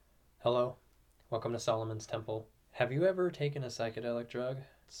Hello, welcome to Solomon's Temple. Have you ever taken a psychedelic drug?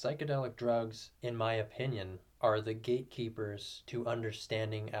 Psychedelic drugs, in my opinion, are the gatekeepers to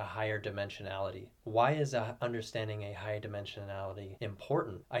understanding a higher dimensionality. Why is understanding a high dimensionality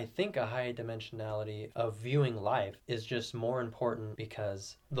important? I think a high dimensionality of viewing life is just more important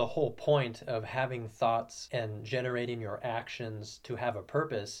because the whole point of having thoughts and generating your actions to have a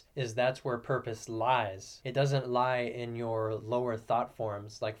purpose is that's where purpose lies. It doesn't lie in your lower thought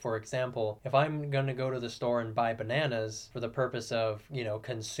forms. Like, for example, if I'm going to go to the store and buy bananas for the purpose of,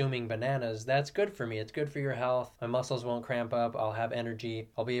 consuming bananas, that's good for me. It's good for your health. My muscles won't cramp up. I'll have energy.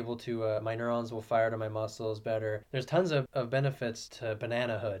 I'll be able to, my neurons will fire to my muscles better. There's tons of benefits to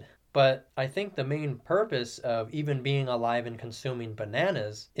bananahood. But I think the main purpose of even being alive and consuming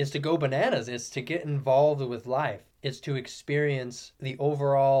bananas is to go bananas. It's to get involved with life. It's to experience the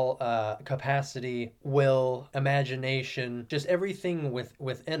overall capacity, will, imagination, just everything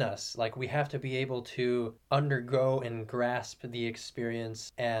within us. Like, we have to be able to undergo and grasp the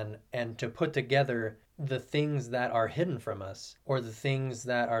experience and to put together the things that are hidden from us, or the things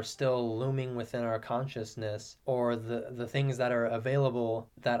that are still looming within our consciousness, or the things that are available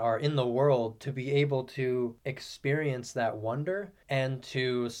that are in the world, to be able to experience that wonder and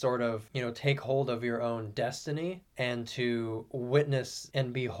to sort of, take hold of your own destiny and to witness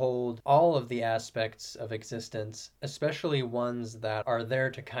and behold all of the aspects of existence, especially ones that are there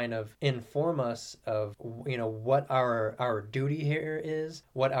to kind of inform us of, what our duty here is,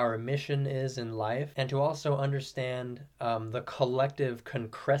 what our mission is in life, and to also understand the collective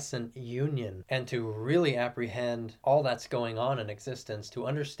concrescent union, and to really apprehend all that's going on in existence, to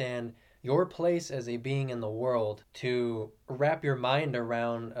understand your place as a being in the world, to wrap your mind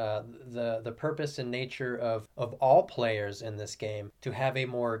around the purpose and nature of all players in this game, to have a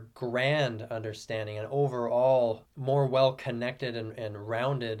more grand understanding, an overall more well-connected and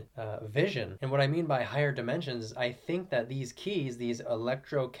rounded vision. And what I mean by higher dimensions, I think that these keys, these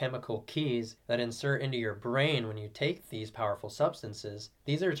electrochemical keys that insert into your brain when you take these powerful substances,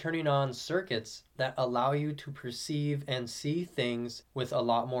 these are turning on circuits that allow you to perceive and see things with a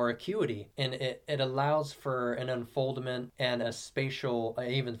lot more acuity. And it allows for an unfoldment and a spatial,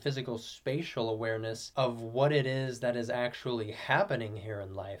 even physical spatial awareness of what it is that is actually happening here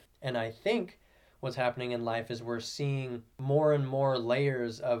in life. And I think what's happening in life is we're seeing more and more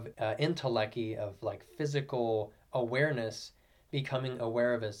layers of intellecty, of like physical awareness, becoming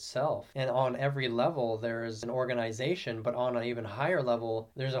aware of itself. And on every level, there's an organization, but on an even higher level,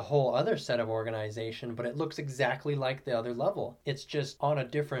 there's a whole other set of organization, but it looks exactly like the other level. It's just on a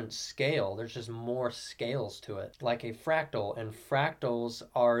different scale. There's just more scales to it, like a fractal. And fractals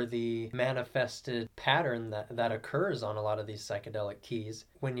are the manifested pattern that occurs on a lot of these psychedelic keys.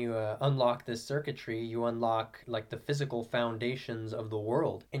 When you unlock this circuitry, you unlock like the physical foundations of the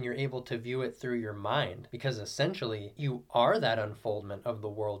world, and you're able to view it through your mind, because essentially you are that unfoldment of the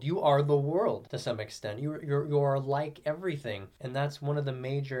world. You are the world to some extent. You are like everything. And that's one of the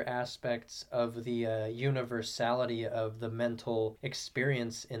major aspects of the universality of the mental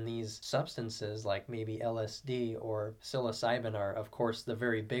experience in these substances, like maybe LSD or psilocybin are, of course, the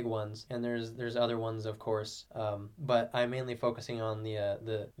very big ones. And there's other ones, of course. But I'm mainly focusing on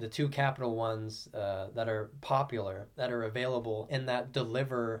the two capital ones that are popular, that are available, and that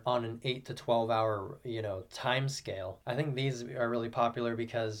deliver on an 8 to 12 hour, time scale. I think these are really popular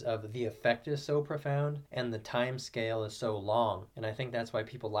because of the effect is so profound and the time scale is so long. And I think that's why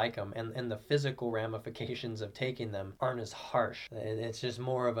people like them. And the physical ramifications of taking them aren't as harsh. It's just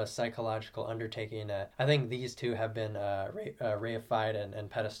more of a psychological undertaking. I think these two have been reified and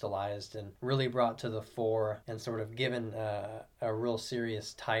pedestalized and really brought to the fore and sort of given a real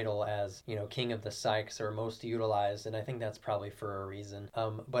serious title as, king of the psychs or most utilized. And I think that's probably for a reason.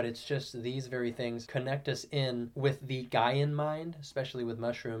 But it's just these very things connect us in with the Gaian mind, especially with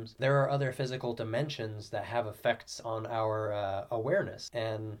mushrooms. There are other physical dimensions that have effects on our awareness.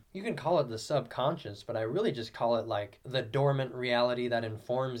 And you can call it the subconscious, but I really just call it like the dormant reality that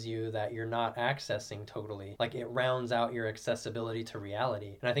informs you that you're not accessing totally. Like, it rounds out your accessibility to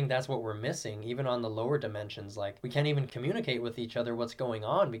reality. And I think that's what we're missing, even on the lower dimensions. Like, we can't even communicate with each other what's going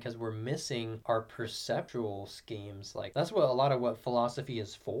on because we're missing our perceptual schemes. Like, that's what a lot of what philosophy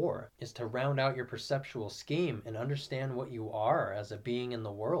is for, is to round out your perceptual scheme and understand what you are as a being in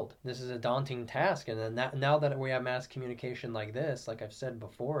the world. This is a daunting task. And then now that we have mass communication like this, like I've said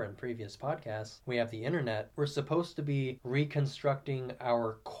before in previous podcasts, we have the internet. We're supposed to be reconstructing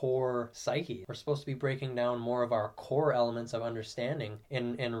our core psyche. We're supposed to be breaking down more of our core elements of understanding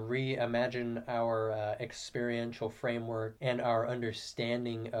and reimagine our experiential framework and and our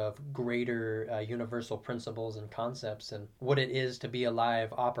understanding of greater universal principles and concepts, and what it is to be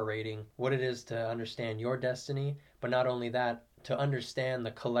alive, operating, what it is to understand your destiny, but not only that, to understand the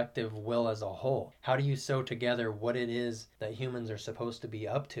collective will as a whole. How do you sew together what it is that humans are supposed to be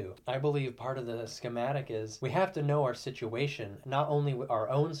up to? I believe part of the schematic is we have to know our situation, not only our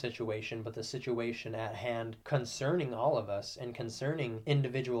own situation, but the situation at hand concerning all of us and concerning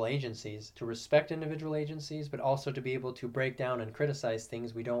individual agencies, to respect individual agencies, but also to be able to break down and criticize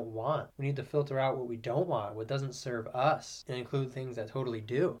things we don't want. We need to filter out what we don't want, what doesn't serve us, and include things that totally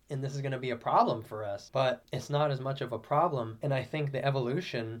do. And this is going to be a problem for us, but it's not as much of a problem. And I think the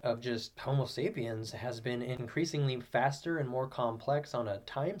evolution of just Homo sapiens has been increasingly faster and more complex on a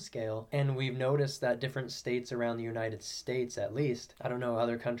time scale. And we've noticed that different states around the United States, at least, I don't know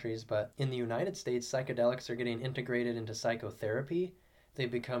other countries, but in the United States, psychedelics are getting integrated into psychotherapy.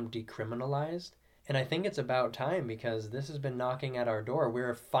 They've become decriminalized. And I think it's about time, because this has been knocking at our door.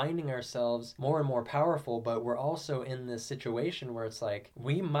 We're finding ourselves more and more powerful, but we're also in this situation where it's like,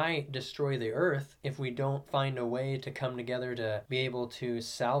 we might destroy the earth if we don't find a way to come together to be able to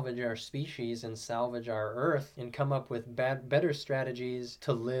salvage our species and salvage our earth and come up with better strategies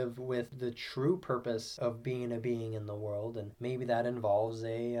to live with the true purpose of being a being in the world. And maybe that involves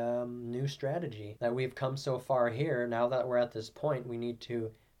a new strategy. That we've come so far here, now that we're at this point, we need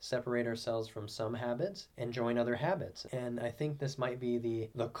to separate ourselves from some habits and join other habits. And I think this might be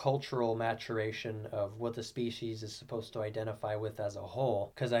the cultural maturation of what the species is supposed to identify with as a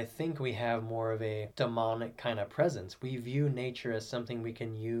whole, because I think we have more of a demonic kind of presence. We view nature as something we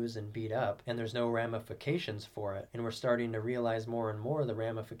can use and beat up, and there's no ramifications for it. And we're starting to realize more and more the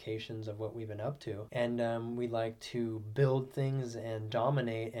ramifications of what we've been up to. And we like to build things and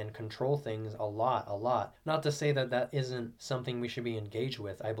dominate and control things a lot. Not to say that that isn't something we should be engaged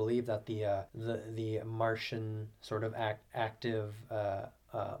with. I believe that the Martian sort of active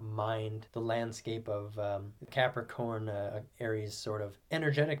mind, the landscape of Capricorn, Aries sort of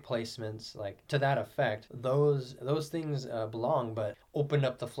energetic placements, like to that effect, those things belong, but opened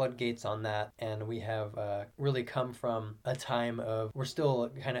up the floodgates on that, and we have really come from a time of, we're still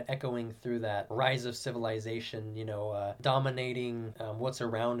kind of echoing through that rise of civilization, dominating what's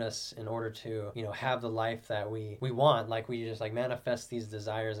around us in order to, have the life that we want. Like, we just like manifest these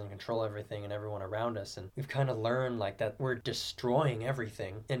desires and control everything and everyone around us, and we've kind of learned like that we're destroying everything.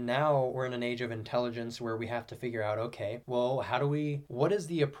 And now we're in an age of intelligence where we have to figure out, okay, well, what is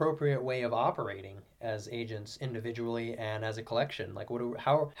the appropriate way of operating as agents individually and as a collection? Like,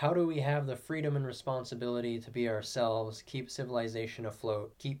 how do we have the freedom and responsibility to be ourselves, keep civilization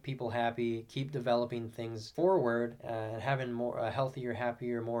afloat, keep people happy, keep developing things forward, and having a healthier,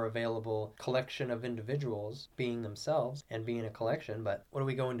 happier, more available collection of individuals being themselves and being a collection? But what are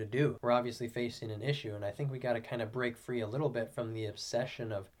we going to do? We're obviously facing an issue, and I think we got to kind of break free a little bit from the obsession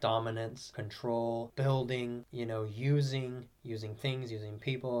of dominance, control, building, using things, using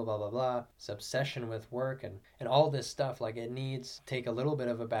people, blah, blah, blah. This obsession with work and all this stuff, like, it needs to take a little bit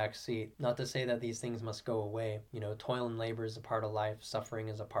of a back seat. Not to say that these things must go away. Toil and labor is a part of life. Suffering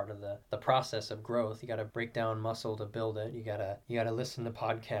is a part of the process of growth. You got to break down muscle to build it. You got to listen to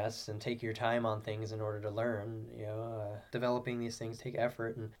podcasts and take your time on things in order to learn. Developing these things take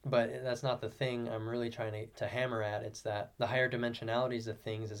effort, but that's not the thing I'm really trying to hammer at. It's that the higher dimensionalities of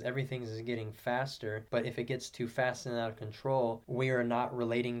things is everything is getting faster, but if it gets too fast and out of control, we are not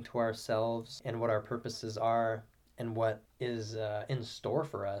relating to ourselves and what our purposes are and what is in store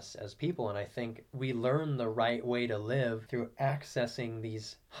for us as people. And I think we learn the right way to live through accessing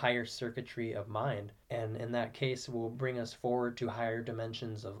these higher circuitry of mind, and in that case will bring us forward to higher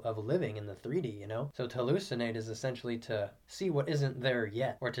dimensions of living in the 3D. So to hallucinate is essentially to see what isn't there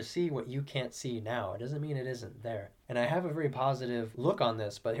yet, or to see what you can't see now. It doesn't mean it isn't there. And I have a very positive look on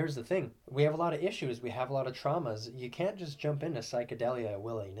this, but here's the thing. We have a lot of issues. We have a lot of traumas. You can't just jump into psychedelia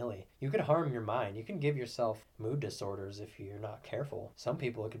willy-nilly. You could harm your mind. You can give yourself mood disorders if you're not careful. Some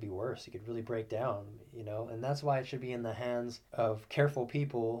people, it could be worse. You could really break down, and that's why it should be in the hands of careful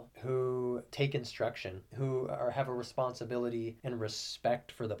people who take instruction, who have a responsibility and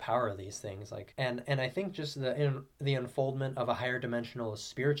respect for the power of these things. And I think just the unfoldment of a higher dimensional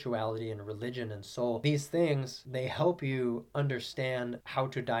spirituality and religion and soul, these things, they help you understand how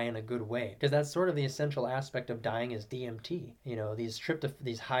to die in a good way, because that's sort of the essential aspect of dying is DMT.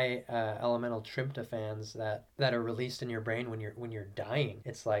 These high elemental tryptophans that are released in your your brain when you're dying.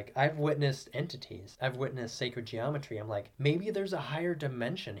 It's like I've witnessed entities. I've witnessed sacred geometry. I'm like, maybe there's a higher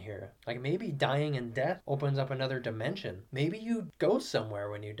dimension here. Like maybe dying and death opens up another dimension. Maybe you go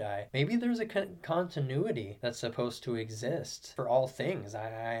somewhere when you die. Maybe there's a continuity that's supposed to exist for all things.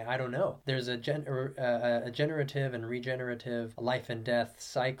 I don't know. There's a generative and regenerative life and death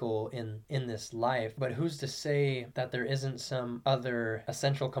cycle in this life, but who's to say that there isn't some other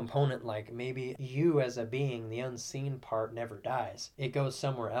essential component, like maybe you as a being, the unseen part, never dies. It goes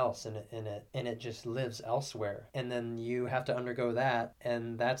somewhere else and it just lives elsewhere. And then you have to undergo that,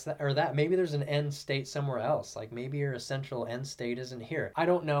 and that's that, or that maybe there's an end state somewhere else. Like maybe your essential end state isn't here. I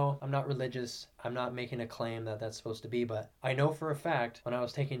don't know. I'm not religious. I'm not making a claim that that's supposed to be, but I know for a fact when I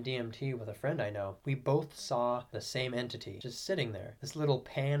was taking DMT with a friend I know, we both saw the same entity just sitting there. This little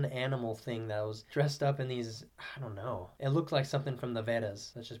pan animal thing that was dressed up in these, I don't know. It looked like something from the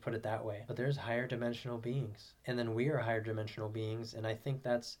Vedas. Let's just put it that way. But there's higher dimensional beings. And then we are higher dimensional beings. And I think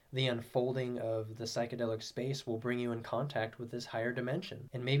that's the unfolding of the psychedelic space will bring you in contact with this higher dimension.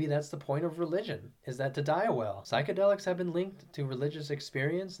 And maybe that's the point of religion, is that to die well. Psychedelics have been linked to religious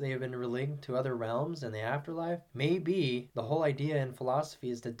experience. They have been linked to other realms and the afterlife. Maybe the whole idea in philosophy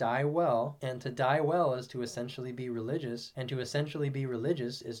is to die well, and to die well is to essentially be religious, and to essentially be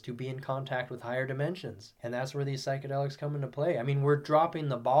religious is to be in contact with higher dimensions. And that's where these psychedelics come into play. I mean, we're dropping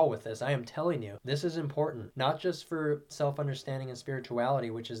the ball with this. I am telling you, this is important, not just for self-understanding and spirituality,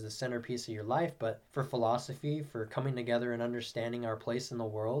 which is the centerpiece of your life, but for philosophy, for coming together and understanding our place in the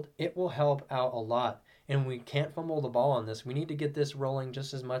world. It will help out a lot. And we can't fumble the ball on this. We need to get this rolling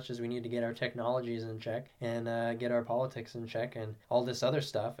just as much as we need to get our technologies in check and get our politics in check and all this other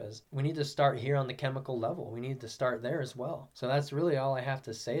stuff. As we need to start here on the chemical level. We need to start there as well. So that's really all I have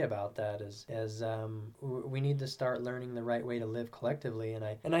to say about that is we need to start learning the right way to live collectively.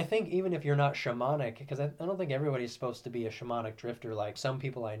 And I think even if you're not shamanic, because I don't think everybody's supposed to be a shamanic drifter like some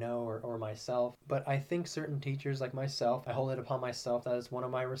people I know or myself, but I think certain teachers like myself, I hold it upon myself that it's one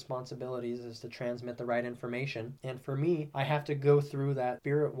of my responsibilities is to transmit the right information. And for me, I have to go through that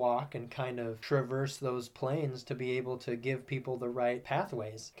spirit walk and kind of traverse those planes to be able to give people the right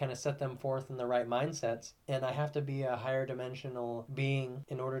pathways, kind of set them forth in the right mindsets. And I have to be a higher dimensional being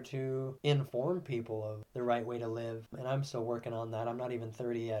in order to inform people of the right way to live. And I'm still working on that. I'm not even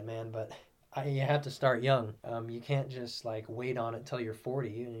 30 yet, man, but you have to start young. You can't just like wait on it till you're 40.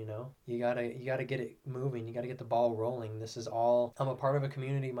 You know, you gotta get it moving. You gotta get the ball rolling. This is all. I'm a part of a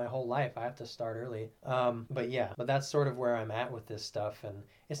community my whole life. I have to start early. But that's sort of where I'm at with this stuff, and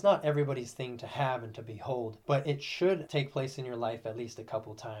it's not everybody's thing to have and to behold, but it should take place in your life at least a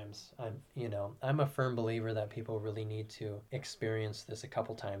couple times. I'm a firm believer that people really need to experience this a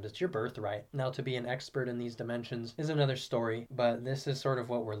couple times. It's your birthright. Now, to be an expert in these dimensions is another story, but this is sort of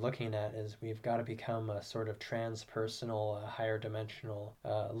what we're looking at, is we've got to become a sort of transpersonal, higher dimensional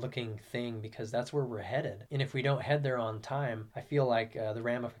looking thing, because that's where we're headed. And if we don't head there on time, I feel like the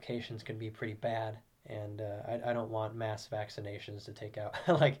ramifications can be pretty bad. And I don't want mass vaccinations to take out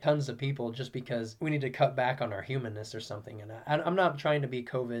like tons of people just because we need to cut back on our humanness or something. And I'm not trying to be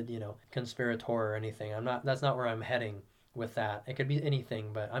COVID, conspirator or anything. That's not where I'm heading with that. It could be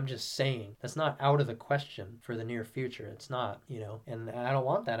anything, but I'm just saying that's not out of the question for the near future. It's not, and I don't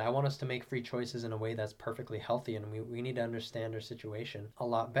want that. I want us to make free choices in a way that's perfectly healthy, and we need to understand our situation a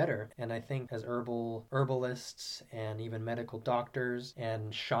lot better. And I think as herbalists and even medical doctors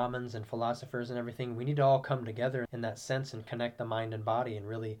and shamans and philosophers and everything, we need to all come together in that sense and connect the mind and body and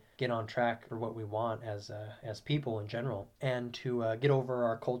really get on track for what we want as people in general, and to get over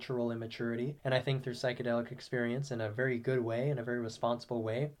our cultural immaturity. And I think through psychedelic experience in a very good way, in a very responsible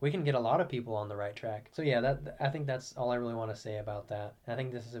way, we can get a lot of people on the right track. So yeah, I think that's all I really want to say about that. I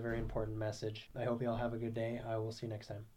think this is a very important message. I hope you all have a good day. I will see you next time.